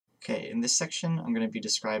Okay, in this section I'm going to be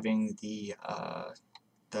describing the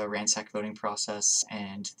Ransac voting process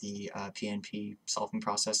and the PnP solving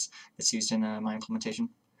process that's used in my implementation.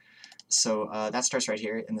 So that starts right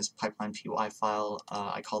here in this pipeline PY file.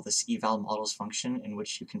 I call this eval models function, in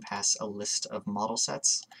which you can pass a list of model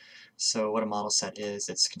sets. So what a model set is,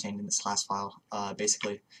 it's contained in this class file,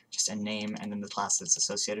 basically just a name and then the class it's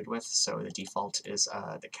associated with. So the default is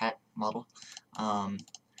the cat model.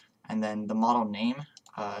 And then the model name,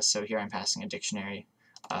 so here I'm passing a dictionary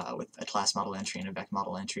with a class model entry and a vec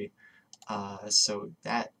model entry. So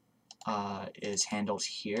that is handled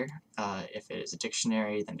here. If it is a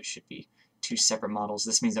dictionary, then there should be two separate models.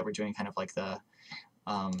 This means that we're doing kind of like the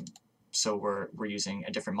so we're using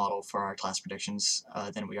a different model for our class predictions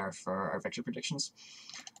than we are for our vector predictions.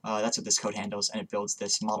 That's what this code handles, and it builds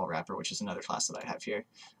this model wrapper, which is another class that I have here.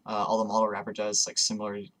 All the model wrapper does, like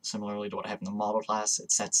similarly to what I have in the model class,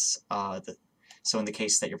 it sets so in the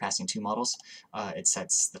case that you're passing two models, it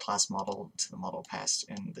sets the class model to the model passed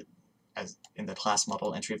in the class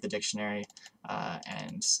model entry of the dictionary,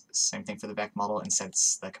 and same thing for the vec model, and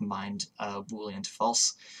sets the combined boolean to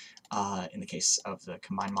false. In the case of the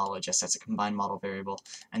combined model, it just sets a combined model variable.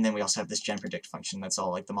 And then we also have this genPredict function. That's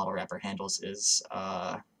all like the model wrapper handles is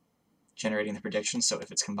generating the prediction. So if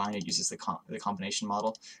it's combined, it uses the combination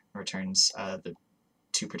model and returns the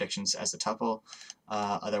two predictions as a tuple.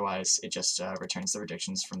 Otherwise, it just returns the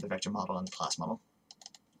predictions from the vector model and the class model.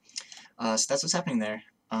 So that's what's happening there.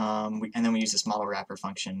 And then we use this model wrapper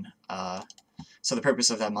function. So the purpose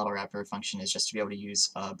of that model wrapper function is just to be able to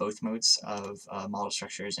use both modes of model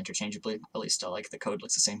structures interchangeably. At least like the code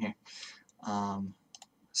looks the same here.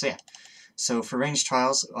 So yeah. So for range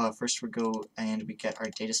trials, first we go and we get our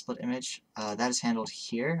data split image. That is handled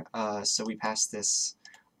here. So we pass this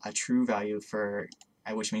a true value for,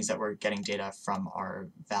 which means that we're getting data from our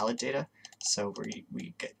valid data. So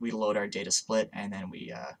we load our data split, and then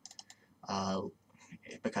we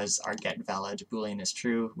because our get valid boolean is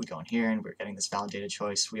true, we go in here and we're getting this valid data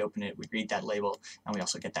choice. We open it, we read that label, and we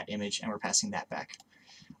also get that image, and we're passing that back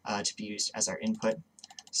to be used as our input.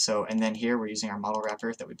 So, and then here we're using our model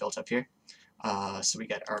wrapper that we built up here. So we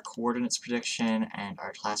get our coordinates prediction and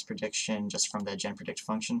our class prediction just from the genPredict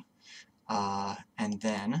function. And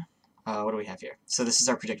then what do we have here? So this is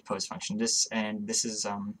our predict pose function. This is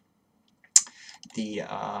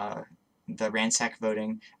the Ransac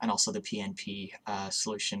voting and also the PnP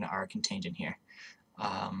solution are contained in here.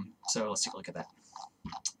 So let's take a look at that.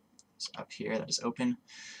 So up here, that is open.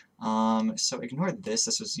 So ignore this.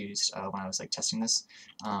 This was used when I was testing this.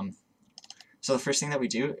 So the first thing that we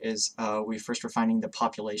do is we're finding the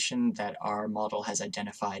population that our model has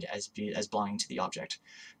identified as belonging to the object.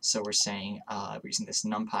 So we're saying we're using this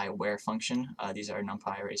numpy where function. These are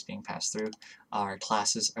numpy arrays being passed through. Our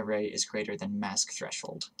classes array is greater than mask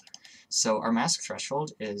threshold. So our mask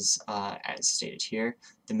threshold is, as stated here,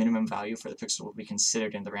 the minimum value for the pixel will be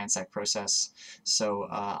considered in the Ransac process. So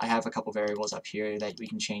I have a couple variables up here that we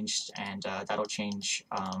can change, and that'll change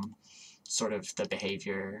sort of the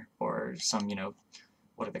behavior or some,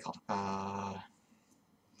 what are they called?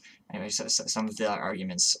 Anyway, so some of the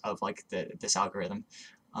arguments of this algorithm.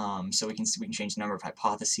 So we can change the number of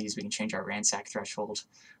hypotheses. We can change our Ransac threshold.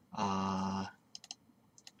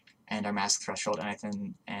 And our mask threshold,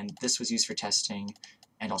 and this was used for testing,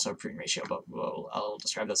 and also a Prune Ratio, but I'll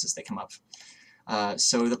describe those as they come up.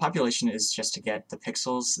 So the population is just to get the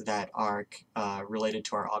pixels that are related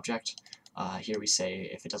to our object. Here we say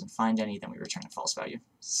if it doesn't find any, then we return a false value.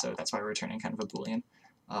 So that's why we're returning kind of a boolean.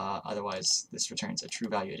 Otherwise, this returns a true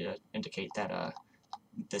value to indicate that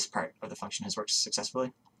this part of the function has worked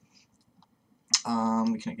successfully.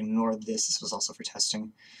 We can ignore this. This was also for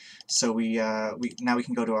testing. So now we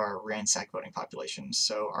can go to our Ransac voting population.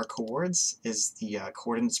 So our coords is the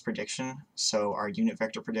coordinates prediction, so our unit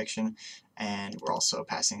vector prediction, and we're also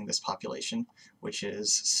passing this population, which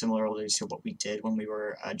is similarly to what we did when we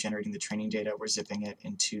were generating the training data. We're zipping it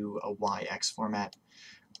into a YX format.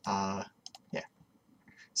 Yeah.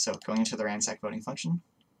 So going into the Ransac voting function.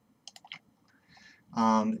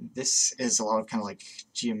 This is a lot of kind of like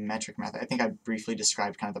geometric math. I think I briefly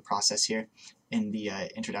described kind of the process here in the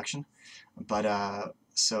introduction. But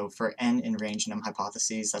so for n in range num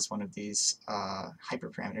hypotheses, that's one of these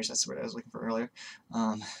hyperparameters. That's what I was looking for earlier.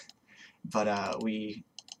 We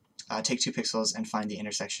take two pixels and find the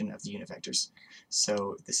intersection of the unit vectors.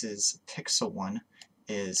 So this is pixel 1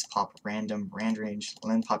 is pop random randrange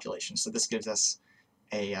len population. So this gives us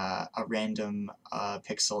a random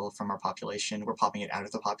pixel from our population. We're popping it out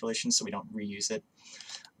of the population so we don't reuse it.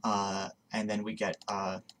 And then we get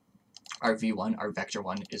our v1, our vector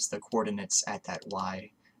 1, is the coordinates at that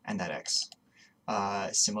y and that x.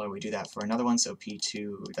 Similar, we do that for another one, so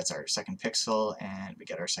P2, that's our second pixel, and we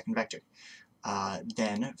get our second vector.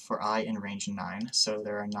 Then for I in range 9, so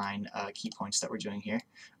there are 9 key points that we're doing here,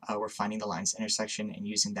 we're finding the line's intersection and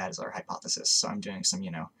using that as our hypothesis. So I'm doing some,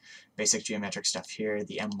 basic geometric stuff here.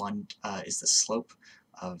 The M1 is the slope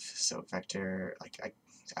of, so vector, like,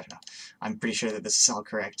 I don't know. I'm pretty sure that this is all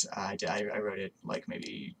correct. I wrote it like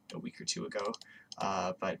maybe a week or two ago,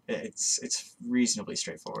 but it's reasonably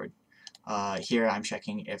straightforward. Here I'm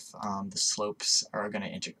checking if the slopes are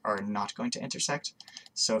not going to intersect.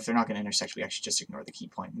 So if they're not going to intersect, we actually just ignore the key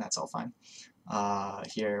point, and that's all fine.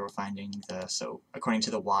 Here we're finding so according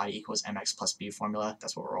to the y equals mx plus b formula,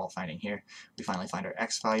 that's what we're all finding here. We finally find our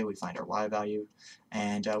x value, we find our y value,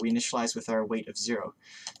 and we initialize with our weight of 0.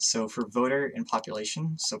 So for voter in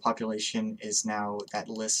population, so population is now that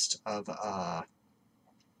list of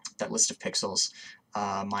pixels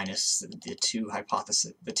minus the two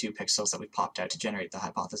pixels that we popped out to generate the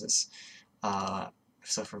hypothesis.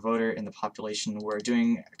 So for voter in the population, we're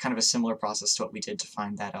doing kind of a similar process to what we did to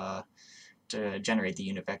find that to generate the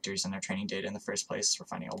unit vectors in our training data in the first place. We're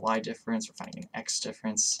finding a y difference, we're finding an x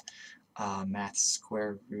difference, math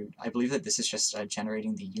square root. I believe that this is just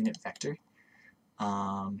generating the unit vector.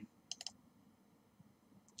 So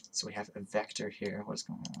we have a vector here. What's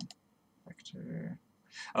going on? Vector.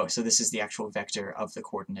 Oh, so this is the actual vector of the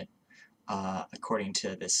coordinate according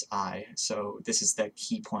to this I. So this is the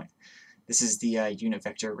key point. This is the unit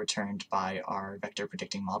vector returned by our vector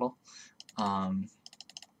predicting model.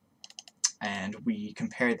 And we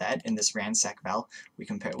compare that in this Ransac val. I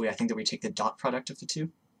think that we take the dot product of the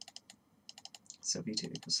two. So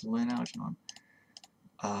v2 equals ln alg norm.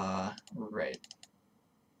 Right.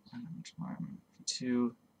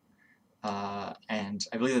 V2. And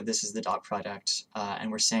I believe that this is the dot product,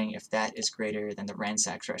 and we're saying if that is greater than the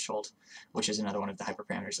Ransac threshold, which is another one of the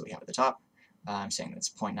hyperparameters that we have at the top. I'm saying that's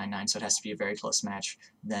 0.99, so it has to be a very close match.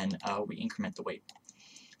 Then we increment the weight.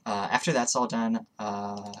 After that's all done,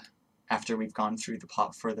 after we've gone through the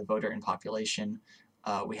for the voter in population,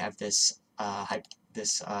 we have this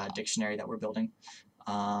dictionary that we're building,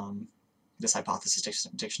 this hypothesis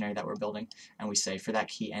dictionary that we're building, and we say for that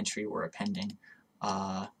key entry we're appending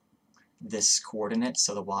this coordinate,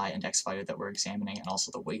 so the y and x value that we're examining, and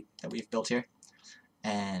also the weight that we've built here.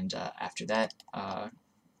 And after that,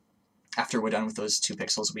 after we're done with those 2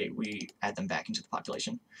 pixels, we add them back into the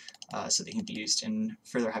population so they can be used in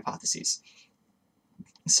further hypotheses.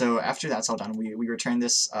 So after that's all done, we return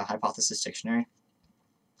this hypothesis dictionary.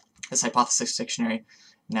 This hypothesis dictionary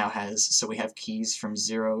now has, so we have keys from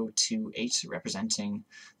 0 to 8 representing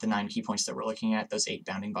the 9 key points that we're looking at, those 8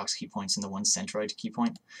 bounding box key points and the 1 centroid key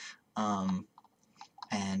point. And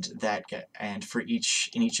for in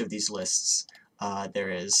each of these lists, there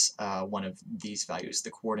is one of these values,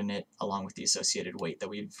 the coordinate, along with the associated weight that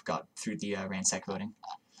we've got through the Ransac voting.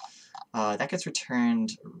 That gets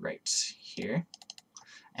returned right here.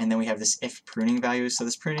 And then we have this if pruning value. So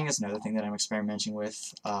this pruning is another thing that I'm experimenting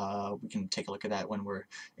with. We can take a look at that when we're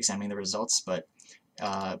examining the results. But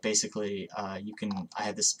basically, I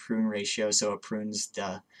have this prune ratio, so it prunes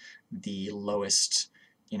the lowest,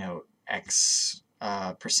 X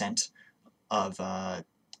percent of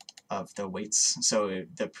the weights. So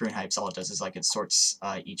the prune hypes, all it does is it sorts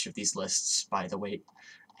each of these lists by the weight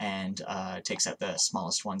and takes out the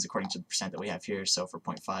smallest ones according to the percent that we have here. So for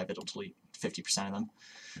 0.5, it'll delete 50% of them.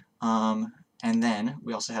 And then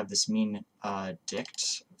we also have this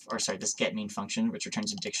this get mean function, which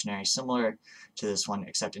returns a dictionary similar to this one,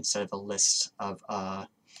 except instead of a list of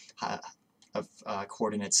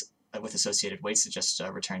coordinates with associated weights, it just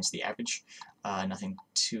returns the average. Nothing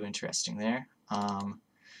too interesting there.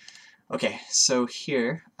 Okay, so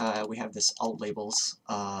here we have this alt labels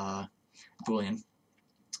boolean.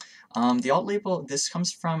 The alt label, this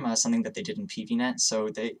comes from something that they did in PVNet. So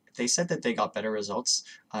they said that they got better results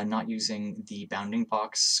not using the bounding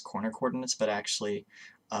box corner coordinates, but actually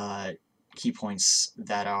key points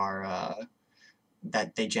that are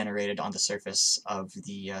that they generated on the surface of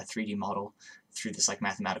the 3D model through this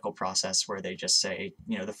mathematical process where they just say,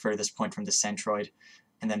 the furthest point from the centroid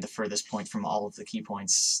and then the furthest point from all of the key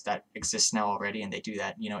points that exist now already, and they do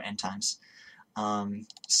that, n times.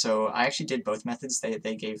 So I actually did both methods.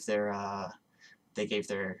 They gave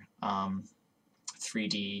their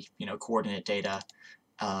 3D coordinate data,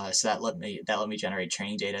 so that let me generate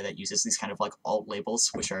training data that uses these kind of alt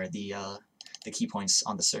labels, which are the key points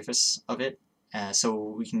on the surface of it. So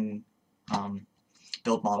we can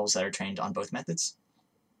build models that are trained on both methods.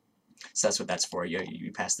 So that's what that's for.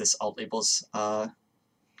 You pass this alt labels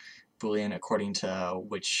boolean according to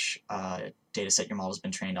which data set your model has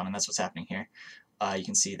been trained on, and that's what's happening here. you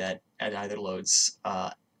can see that it either loads,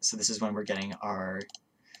 so this is when we're getting our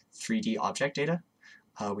 3D object data.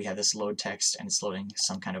 We have this load text, and it's loading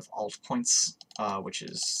some kind of alt points, which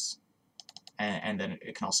is, and then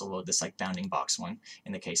it can also load this like bounding box one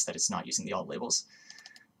in the case that it's not using the alt labels.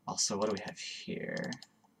 Also, what do we have here?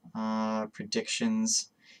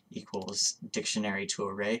 Predictions equals dictionary to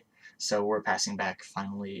array. So we're passing back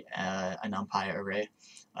finally a NumPy array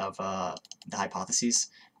of the hypotheses,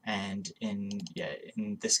 and in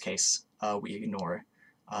this case we ignore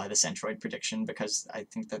the centroid prediction because I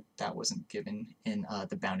think that wasn't given in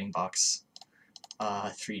the bounding box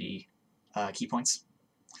 3D key points.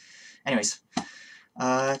 Anyways,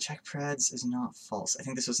 check preds is not false. I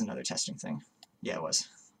think this was another testing thing. Yeah, it was.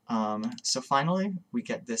 So finally, we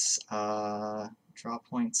get this draw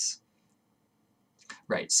points.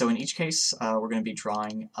 Right, so in each case, we're going to be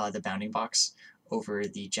drawing the bounding box over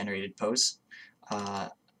the generated pose,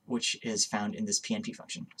 which is found in this PnP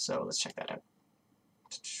function. So let's check that out.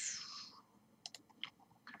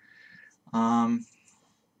 I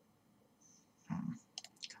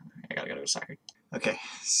gotta go to a soccer. Okay,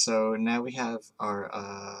 so now we have our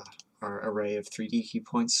array of 3D key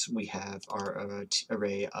points. We have our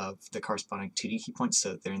array of the corresponding 2D key points,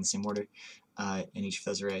 so they're in the same order in each of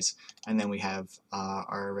those arrays. And then we have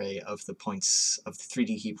our array of the points of the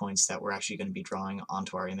 3D key points that we're actually going to be drawing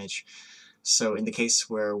onto our image. So in the case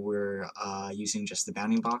where we're using just the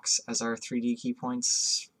bounding box as our 3D key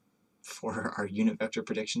points for our unit vector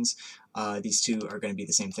predictions, these two are going to be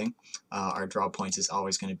the same thing. Our draw points is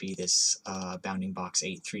always going to be this bounding box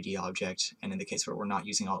 8 3D object, and in the case where we're not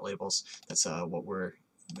using alt labels, that's where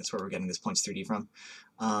we're getting this points 3D from.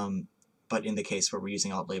 But in the case where we're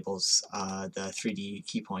using alt labels, the 3D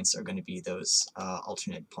key points are going to be those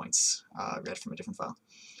alternate points read from a different file.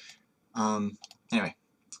 Anyway,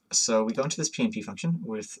 so we go into this PnP function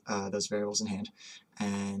with those variables in hand,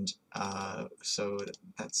 and so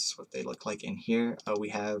that's what they look like in here. We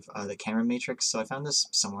have the camera matrix. So I found this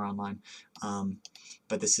somewhere online,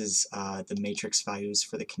 but this is the matrix values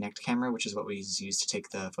for the Kinect camera, which is what we use to take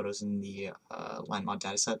the photos in the LineMod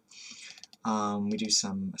dataset. We do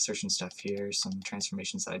some assertion stuff here, some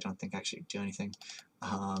transformations that I don't think actually do anything.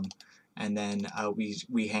 And then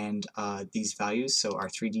we hand these values, so our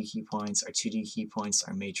 3D key points, our 2D key points,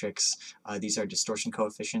 our matrix. These are distortion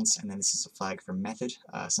coefficients, and then this is a flag for method,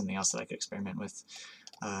 something else that I could experiment with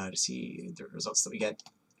to see the results that we get.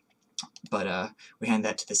 But we hand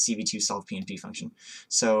that to the CV2 solve PnP function.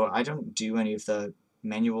 So I don't do any of the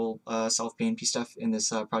manual solve PnP stuff in this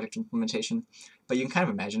project implementation, but you can kind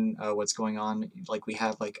of imagine what's going on. Like we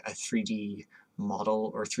have like a 3D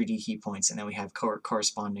model or 3D key points, and then we have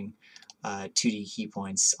corresponding 2D key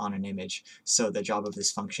points on an image. So the job of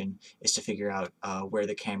this function is to figure out where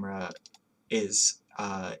the camera is,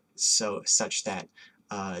 such that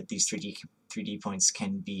these 3D points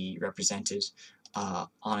can be represented on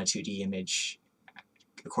a 2D image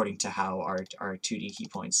according to how our 2D key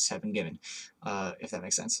points have been given, if that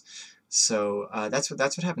makes sense. So that's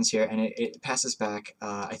what happens here, and it passes back.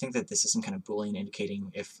 I think that this is some kind of Boolean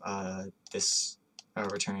indicating if this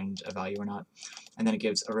returned a value or not, and then it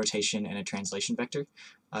gives a rotation and a translation vector.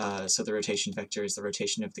 So the rotation vector is the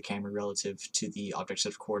rotation of the camera relative to the object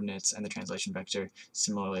set of coordinates, and the translation vector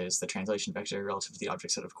similarly is the translation vector relative to the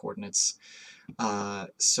object set of coordinates.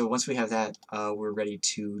 So once we have that, we're ready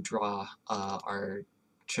to draw our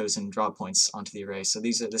chosen draw points onto the array. So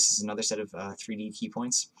this is another set of 3D key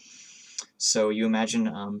points. So you imagine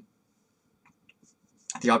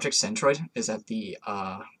the object centroid is at the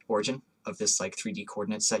origin of this like 3D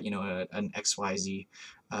coordinate set, you know, an X, Y, Z,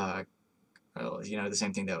 you know, the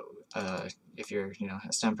same thing that if you're, you know,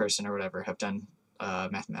 a STEM person or whatever, have done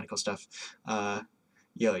mathematical stuff,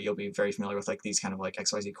 you'll be very familiar with like these kind of like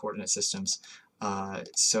X, Y, Z coordinate systems.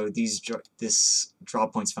 So this draw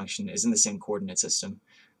points function is in the same coordinate system.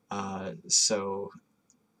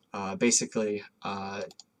 Basically,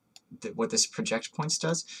 what this project points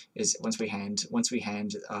does is once we hand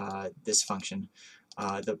this function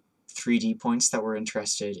the 3D points that we're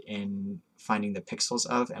interested in finding the pixels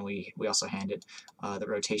of, and we also hand it the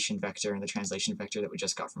rotation vector and the translation vector that we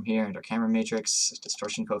just got from here, and our camera matrix,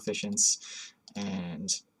 distortion coefficients,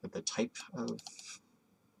 and the type of,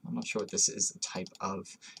 I'm not sure what this is the type of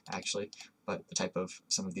actually, but the type of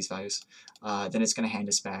some of these values. Then it's going to hand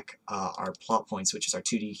us back our plot points, which is our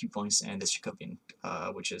 2D key points, and this Jacobian,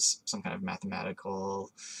 which is some kind of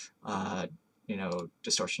mathematical, you know,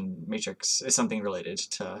 distortion matrix. Is something related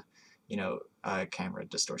to, you know, camera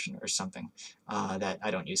distortion or something that I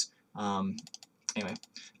don't use. Anyway,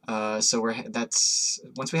 so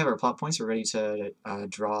once we have our plot points, we're ready to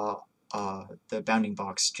draw the bounding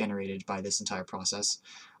box generated by this entire process.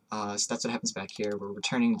 So that's what happens back here. We're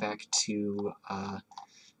returning back to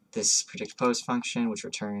this predict_pose function, which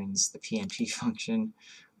returns the PnP function.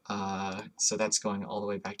 So that's going all the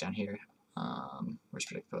way back down here. Where's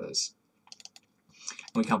predict_pose?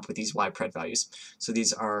 And we come up with these y_pred values. So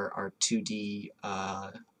these are our 2D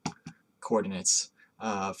coordinates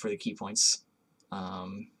for the key points.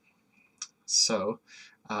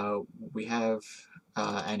 We have,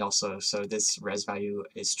 and also, so this res value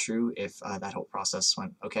is true if that whole process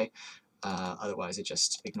went okay. Otherwise, it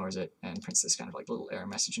just ignores it and prints this kind of like little error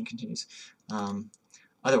message and continues.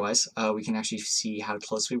 Otherwise, we can actually see how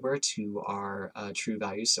close we were to our true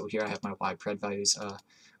values. So here I have my y_pred values,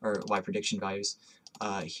 or y prediction values.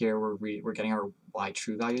 Here we're getting our y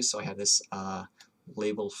true values. So I have this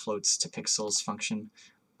label floats to pixels function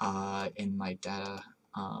in my data.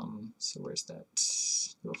 So where's that?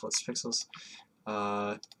 Label floats to pixels.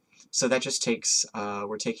 So that just takes,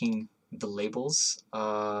 we're taking the labels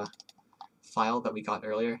file that we got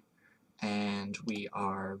earlier, and we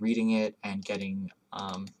are reading it and getting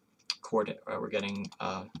we're getting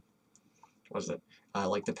what is it?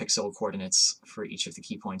 Like the pixel coordinates for each of the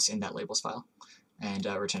key points in that labels file, and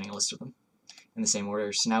returning a list of them in the same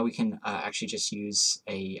order. So now we can actually just use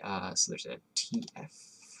a so there's a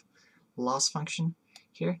tf loss function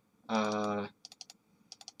here.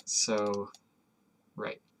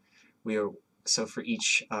 So for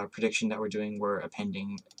each prediction that we're doing, we're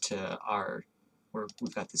appending to our,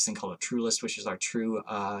 we've got this thing called a true list, which is our true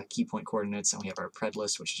key point coordinates, and we have our pred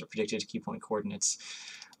list, which is our predicted key point coordinates.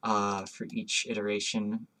 For each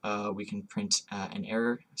iteration, we can print an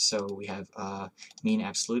error. So we have mean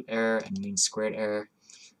absolute error and mean squared error,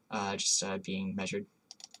 just being measured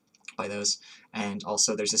by those. And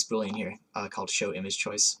also there's this boolean here called show image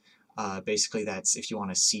choice. Basically that's if you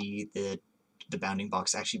want to see the bounding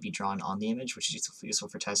box actually be drawn on the image, which is useful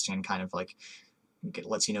for testing and kind of like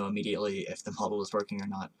lets you know immediately if the model is working or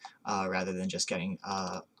not, rather than just getting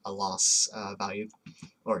a loss value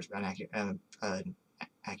or an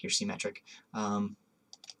accuracy metric.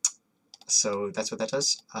 So that's what that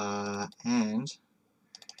does.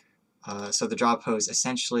 So the draw pose,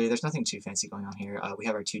 essentially, there's nothing too fancy going on here. We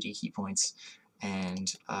have our 2D key points,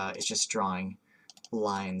 and it's just drawing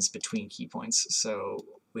lines between key points. So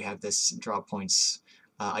we have this draw points.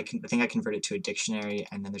 I think I convert it to a dictionary,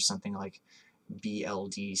 and then there's something like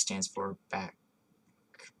BLD stands for back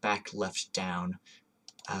left down,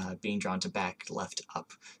 being drawn to back left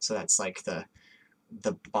up. So that's like the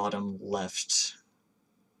bottom left,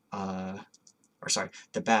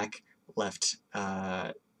 the back left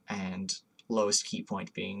and lowest key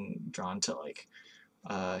point being drawn to like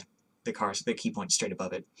the key point straight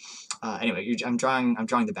above it. Anyway, I'm drawing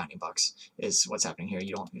the bounding box is what's happening here.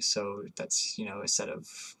 You don't, so that's, you know, a set of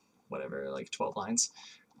whatever, like 12 lines.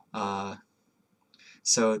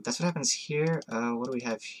 So that's what happens here. What do we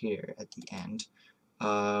have here at the end?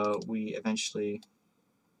 We eventually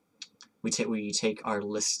we take our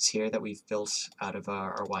lists here that we've built out of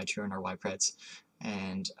our y_true and our y_preds,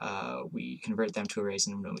 and we convert them to arrays,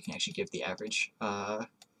 and then we can actually give the average the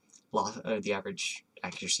average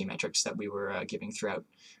accuracy metrics that we were giving throughout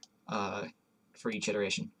for each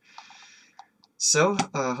iteration. So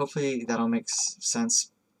hopefully that all makes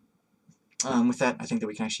sense. With that, I think that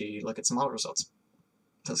we can actually look at some model results.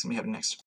 So that's going to be happening next.